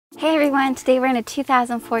Hey everyone, today we're in a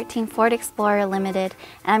 2014 Ford Explorer Limited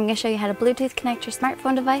and I'm going to show you how to Bluetooth connect your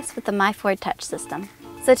smartphone device with the MyFord Touch system.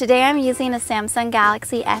 So today I'm using a Samsung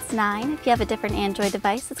Galaxy S9. If you have a different Android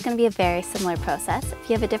device, it's going to be a very similar process. If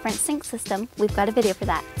you have a different sync system, we've got a video for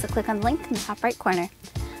that. So click on the link in the top right corner.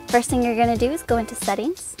 First thing you're going to do is go into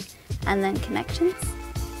Settings and then Connections.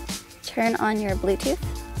 Turn on your Bluetooth.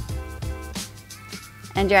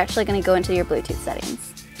 And you're actually going to go into your Bluetooth settings.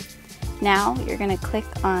 Now you're going to click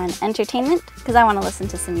on Entertainment, because I want to listen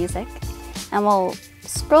to some music. And we'll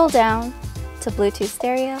scroll down to Bluetooth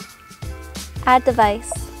Stereo, Add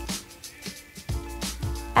Device,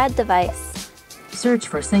 Add Device. Search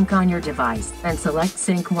for Sync on your device and select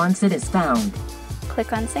Sync once it is found.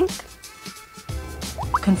 Click on Sync.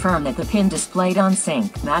 Confirm that the pin displayed on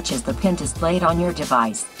Sync matches the pin displayed on your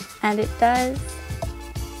device. And it does.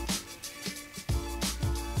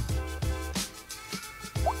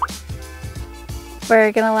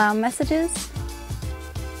 We're going to allow messages,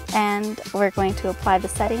 and we're going to apply the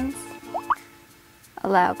settings,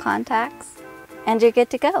 allow contacts, and you're good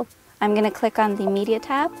to go. I'm going to click on the Media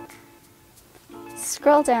tab,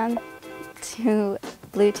 scroll down to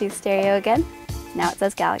Bluetooth Stereo again. Now it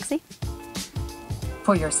says Galaxy.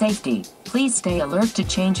 For your safety, please stay alert to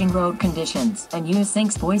changing road conditions and use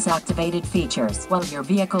Sync's voice-activated features while your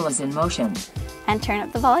vehicle is in motion. And turn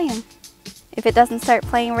up the volume. If it doesn't start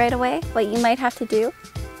playing right away, what you might have to do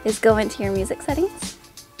is go into your music settings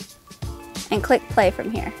and click play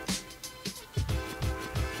from here.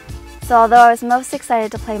 So although I was most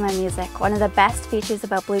excited to play my music, one of the best features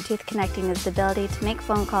about Bluetooth connecting is the ability to make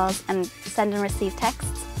phone calls and send and receive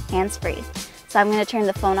texts hands-free. So I'm going to turn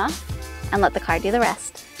the phone off and let the car do the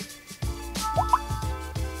rest.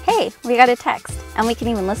 Hey, we got a text, and we can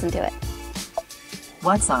even listen to it.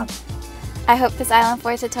 What's up? I hope this Island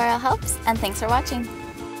 4 tutorial helps, and thanks for watching.